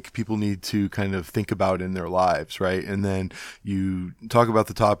feel like people need to kind of think about in their lives, right? And then you talk about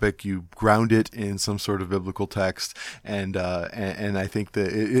the topic, you ground it in some sort of biblical text, and I think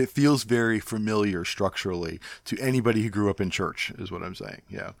that it feels very familiar structurally to anybody who grew up in church, is what I'm saying.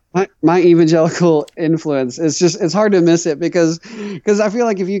 Yeah. My evangelical influence it's hard to miss it because I feel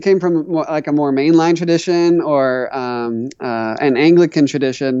like if you came from like a more mainline tradition or an Anglican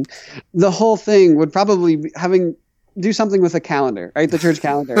tradition, the whole thing would probably be do something with a calendar, right? The church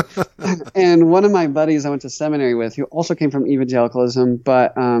calendar. And one of my buddies I went to seminary with, who also came from evangelicalism,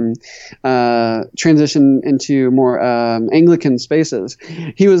 but transitioned into more Anglican spaces.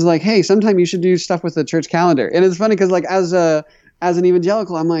 He was like, "Hey, sometime you should do stuff with the church calendar." And it's funny because like as an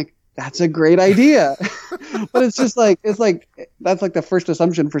evangelical, I'm like, that's a great idea. But it's just like, that's like the first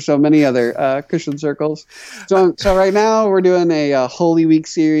assumption for so many other Christian circles. So right now we're doing a Holy Week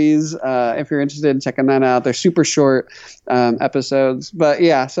series. If you're interested in checking that out, they're super short episodes. But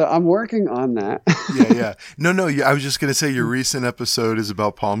yeah, so I'm working on that. Yeah. No. I was just going to say your recent episode is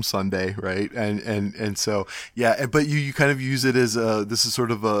about Palm Sunday, right? And so, yeah, but you kind of use it as this is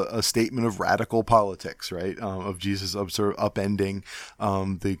sort of a statement of radical politics, right? Of Jesus sort of upending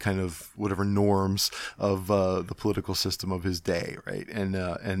the kind of whatever norms of the political system of his day, right?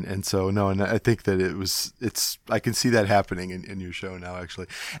 And so no, and I think that it's I can see that happening in your show now, actually.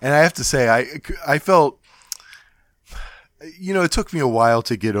 And I have to say, I felt, it took me a while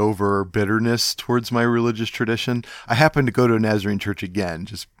to get over bitterness towards my religious tradition. I happened to go to a Nazarene church again,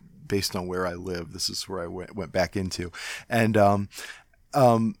 just based on where I live. This is where I went back into, and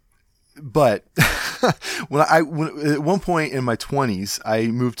but when at one point in my 20s, I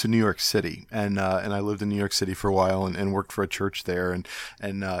moved to New York City, and I lived in New York City for a while and worked for a church there, and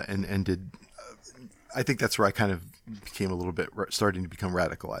did. I think that's where I kind of became a little bit starting to become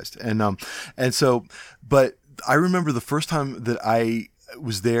radicalized, and so, but I remember the first time that I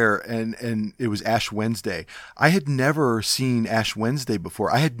was there and it was Ash Wednesday. I had never seen Ash Wednesday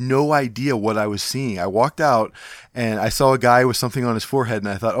before. I had no idea what I was seeing. I walked out and I saw a guy with something on his forehead and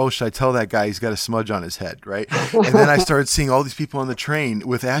I thought, oh, should I tell that guy he's got a smudge on his head, right? And then I started seeing all these people on the train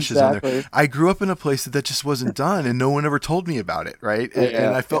with ashes on there. I grew up in a place that just wasn't done and no one ever told me about it, right?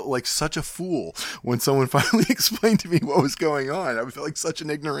 And I felt like such a fool when someone finally explained to me what was going on. I felt like such an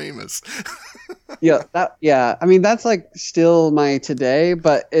ignoramus. I mean, that's like still my today,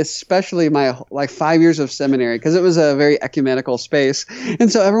 but especially my like 5 years of seminary, because it was a very ecumenical space,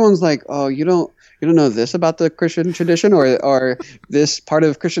 and so everyone's like, "Oh, you don't know this about the Christian tradition or this part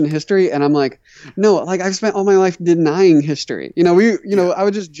of Christian history," and I'm like, "No, like I've spent all my life denying history. I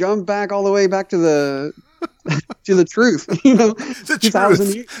would just jump back all the way back to the." To the truth, the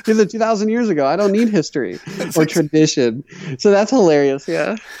 2,000 years ago. I don't need history or tradition. So that's hilarious.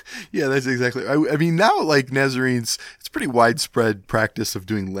 Yeah. Yeah, that's exactly. I mean, now like Nazarenes, it's pretty widespread practice of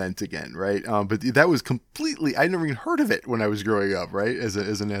doing Lent again, right? But that was completely, I never even heard of it when I was growing up, right? As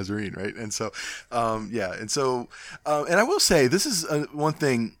a Nazarene, right? And so, and I will say, this is one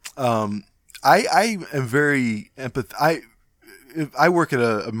thing, I am very empathetic. I work at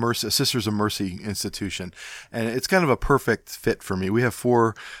a Sisters of Mercy institution, and it's kind of a perfect fit for me. We have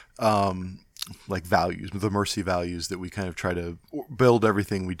 4 like values, the mercy values that we kind of try to build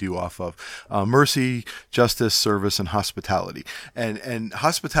everything we do off of: mercy, justice, service, and hospitality. And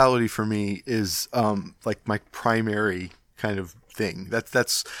hospitality for me is like my primary kind of thing.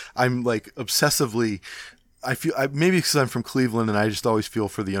 I'm like obsessively. Maybe because I'm from Cleveland and I just always feel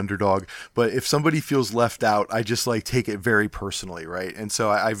for the underdog, but if somebody feels left out, I just like take it very personally. Right. And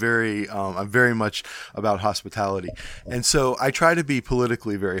so I'm very much about hospitality. And so I try to be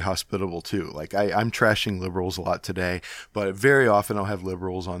politically very hospitable too. Like I'm trashing liberals a lot today, but very often I'll have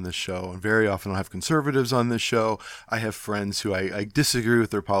liberals on this show and very often I'll have conservatives on this show. I have friends who I disagree with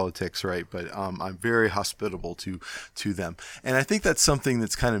their politics. Right. But I'm very hospitable to them. And I think that's something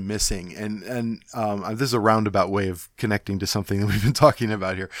that's kind of missing. And this is a roundabout way of connecting to something that we've been talking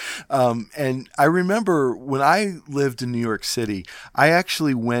about here. And I remember when I lived in New York City, I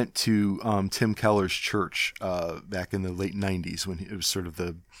actually went to Tim Keller's church back in the late 90s when it was sort of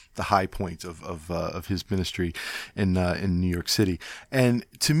the high point of his ministry in New York City. And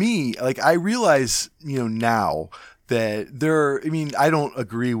to me, like I realize, now that I don't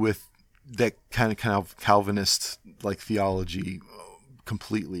agree with that kind of Calvinist like theology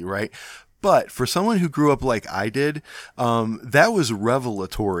completely, right? But for someone who grew up like I did, that was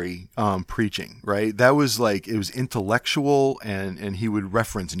revelatory preaching, right? That was like, it was intellectual and he would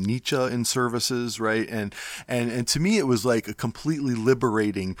reference Nietzsche in services, right? And to me, it was like a completely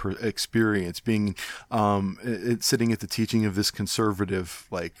liberating experience being sitting at the teaching of this conservative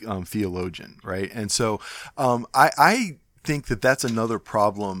like theologian, right? And so I think that that's another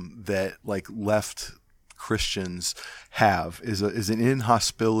problem that like left Christians have is an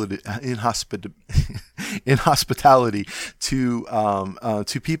inhospitality to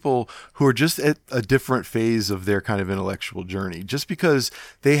people who are just at a different phase of their kind of intellectual journey. Just because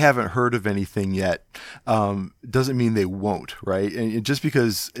they haven't heard of anything yet doesn't mean they won't, right? And just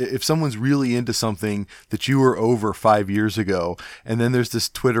because if someone's really into something that you were over 5 years ago, and then there's this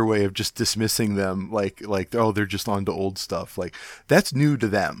Twitter way of just dismissing them like oh, they're just on to old stuff, like that's new to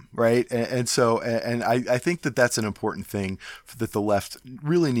them, right? And so I think that that's an important thing that the left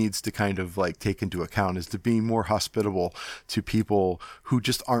really needs to kind of like take into account, is to be more hospitable to people who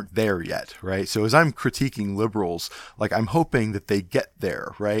just aren't there yet, right? So as I'm critiquing liberals, like I'm hoping that they get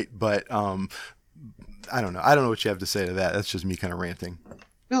there, right? But I don't know what you have to say to that. That's just me kind of ranting.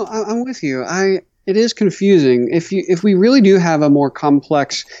 No, I'm with you. It is confusing. If we really do have a more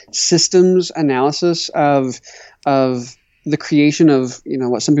complex systems analysis of the creation of,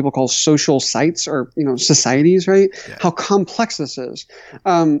 what some people call social sites or, societies, right? Yeah. How complex this is.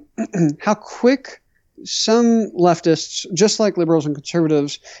 How quick some leftists, just like liberals and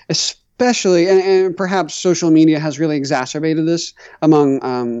conservatives, especially, and perhaps social media has really exacerbated this among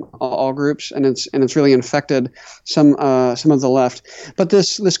all groups, and it's really infected some of the left. But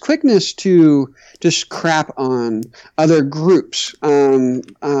this quickness to just crap on other groups,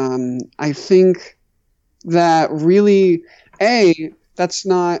 I think that really, that's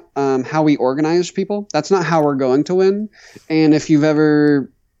not how we organize people. That's not how we're going to win. And if you've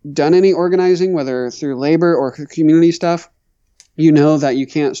ever done any organizing, whether through labor or community stuff, you know that you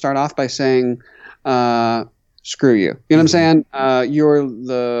can't start off by saying, screw you. You know what I'm saying? You're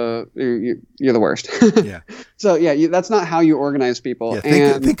the worst. Yeah. So yeah, that's not how you organize people.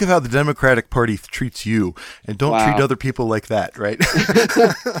 Yeah, think of how the Democratic Party treats you, and don't treat other people like that, right?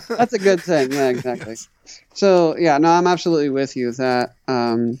 That's a good thing. Yeah, exactly. So yeah, no, I'm absolutely with you that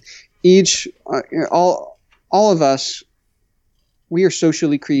all of us, we are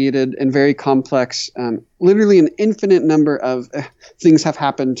socially created and very complex. Literally an infinite number of things have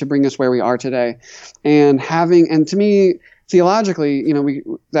happened to bring us where we are today. And to me, theologically,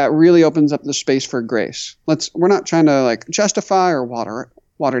 that really opens up the space for grace. We're not trying to like justify or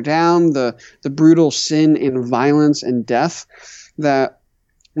water down the brutal sin and violence and death that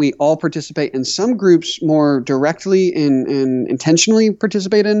we all participate in. Some groups more directly and intentionally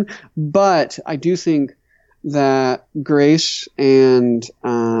participate in, but I do think that grace and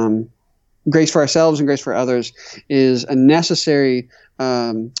grace for ourselves and grace for others is a necessary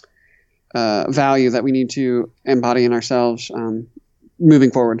value that we need to embody in ourselves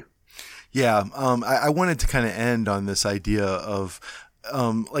moving forward. Yeah, I wanted to kind of end on this idea of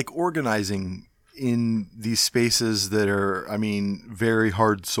like organizing in these spaces that are, very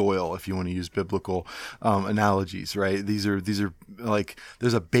hard soil, if you want to use biblical analogies, right? These are like,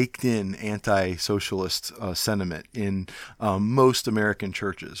 there's a baked in anti-socialist sentiment in most American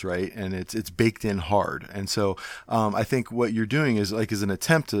churches, right? And it's baked in hard. And so I think what you're doing is an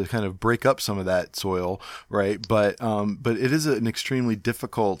attempt to kind of break up some of that soil, right? But it is an extremely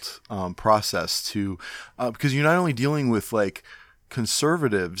difficult process to, because you're not only dealing with like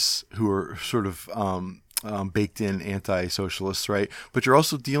conservatives who are sort of baked in anti-socialists, right? But you're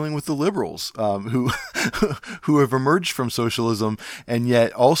also dealing with the liberals who who have emerged from socialism and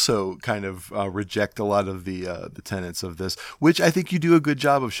yet also kind of reject a lot of the tenets of this, which I think you do a good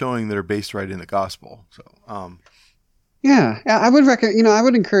job of showing that are based right in the gospel. So. Yeah, I would I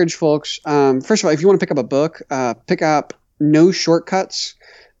would encourage folks. First of all, if you want to pick up a book, pick up No Shortcuts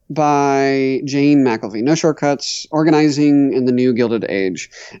by Jane McElvey. No Shortcuts: Organizing in the New Gilded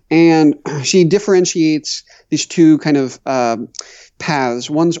Age. And she differentiates these two kind of paths.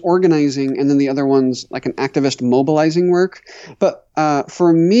 One's organizing, and then the other one's like an activist mobilizing work. But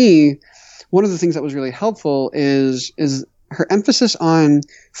for me, one of the things that was really helpful is her emphasis on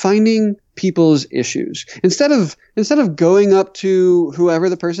finding people's issues. Instead of going up to whoever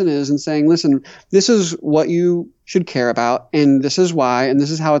the person is and saying, listen, this is what you should care about, and this is why, and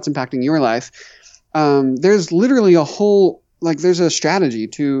this is how it's impacting your life. There's literally there's a strategy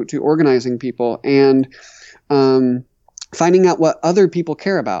to organizing people and finding out what other people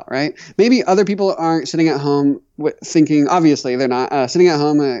care about, right? Maybe other people aren't sitting at home thinking, obviously they're not sitting at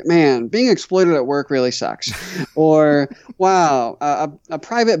home like, man, being exploited at work really sucks. Or, wow, a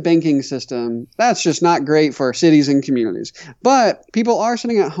private banking system, that's just not great for cities and communities. But people are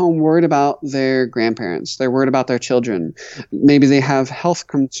sitting at home worried about their grandparents. They're worried about their children. Maybe they have health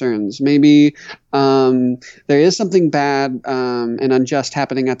concerns. Maybe there is something bad and unjust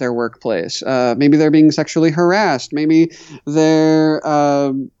happening at their workplace. Maybe they're being sexually harassed. Maybe they're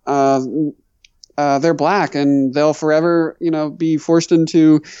black and they'll forever, be forced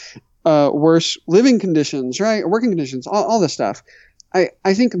into worse living conditions, right? Working conditions, all this stuff.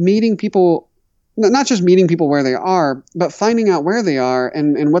 I think meeting people, not just meeting people where they are, but finding out where they are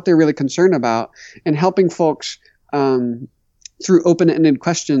and what they're really concerned about, and helping folks through open-ended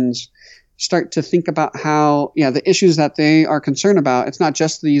questions start to think about how, the issues that they are concerned about, it's not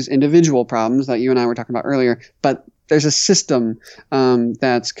just these individual problems that you and I were talking about earlier, but there's a system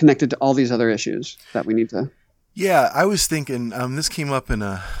that's connected to all these other issues that we need to. Yeah, I was thinking, this came up in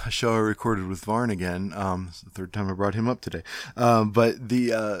a show I recorded with Varn again. It's the third time I brought him up today. But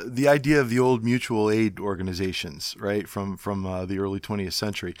the idea of the old mutual aid organizations, right, from the early 20th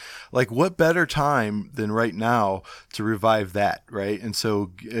century, like what better time than right now to revive that, right? And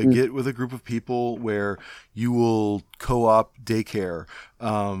so get with a group of people where you will co-op daycare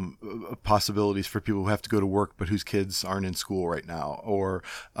possibilities for people who have to go to work but whose kids aren't in school right now, or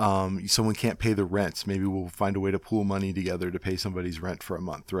someone can't pay the rent. Maybe we'll find a way to pool money together to pay somebody's rent for a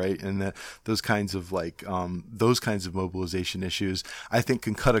month, right? And those kinds of mobilization issues, I think,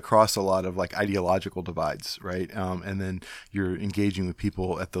 can cut across a lot of like ideological divides, right? And then you're engaging with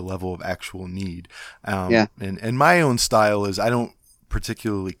people at the level of actual need. And my own style is I don't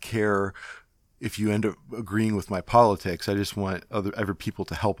particularly care if you end up agreeing with my politics. I just want other people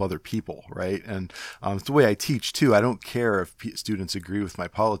to help other people, right? And it's the way I teach too. I don't care if students agree with my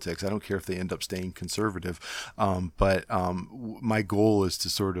politics. I don't care if they end up staying conservative. But my goal is to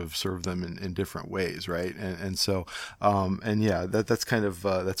sort of serve them in different ways, right? That's kind of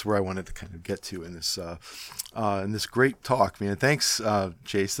that's where I wanted to kind of get to in this great talk, man. Thanks,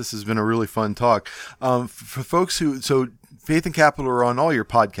 Chase. This has been a really fun talk. For folks so Faith and Capital are on all your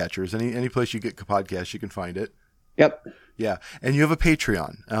podcatchers. Any place you get podcasts, you can find it. Yep. Yeah. And you have a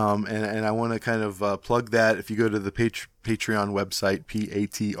Patreon. And I want to kind of plug that. If you go to the Patreon website,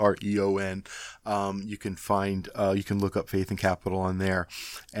 Patreon, you can find, you can look up Faith and Capital on there.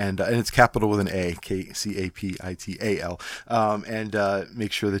 And it's capital with an A, Capital. And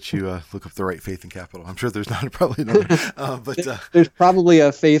make sure that you look up the right Faith and Capital. I'm sure there's probably another, but there's probably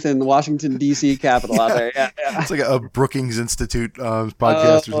a Faith in the Washington, D.C. Capital out there. Yeah. It's like a Brookings Institute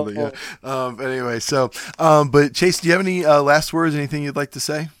podcast or something. Yeah. Anyway, so, but Chase, do you have any last words, anything you'd like to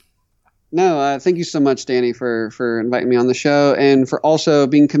say? No, thank you so much, Danny, for inviting me on the show and for also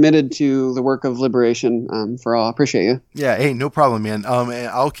being committed to the work of liberation for all. I appreciate you. Yeah, hey, no problem, man. And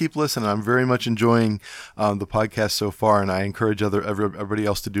I'll keep listening. I'm very much enjoying the podcast so far, and I encourage everybody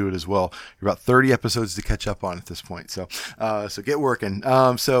else to do it as well. You're about 30 episodes to catch up on at this point, so get working.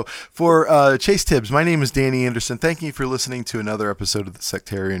 So for Chase Tibbs, my name is Danny Anderson. Thank you for listening to another episode of the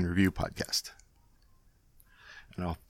Sectarian Review Podcast. And I'll